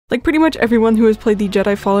Like pretty much everyone who has played the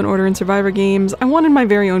Jedi Fallen Order and Survivor games, I wanted my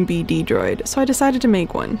very own BD droid, so I decided to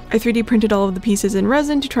make one. I 3D printed all of the pieces in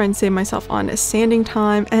resin to try and save myself on sanding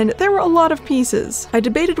time, and there were a lot of pieces. I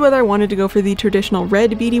debated whether I wanted to go for the traditional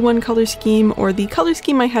red BD-1 color scheme or the color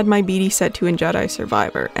scheme I had my BD set to in Jedi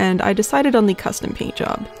Survivor, and I decided on the custom paint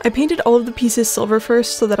job. I painted all of the pieces silver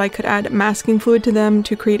first so that I could add masking fluid to them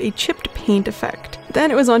to create a chipped paint effect. Then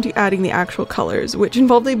it was on to adding the actual colors, which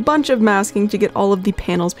involved a bunch of masking to get all of the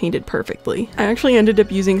panels painted perfectly. I actually ended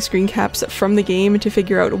up using screen caps from the game to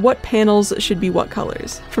figure out what panels should be what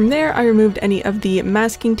colors. From there, I removed any of the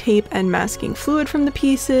masking tape and masking fluid from the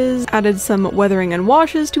pieces, added some weathering and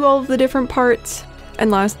washes to all of the different parts, and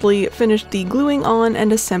lastly, finished the gluing on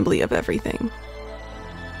and assembly of everything.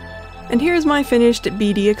 And here's my finished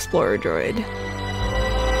BD Explorer droid.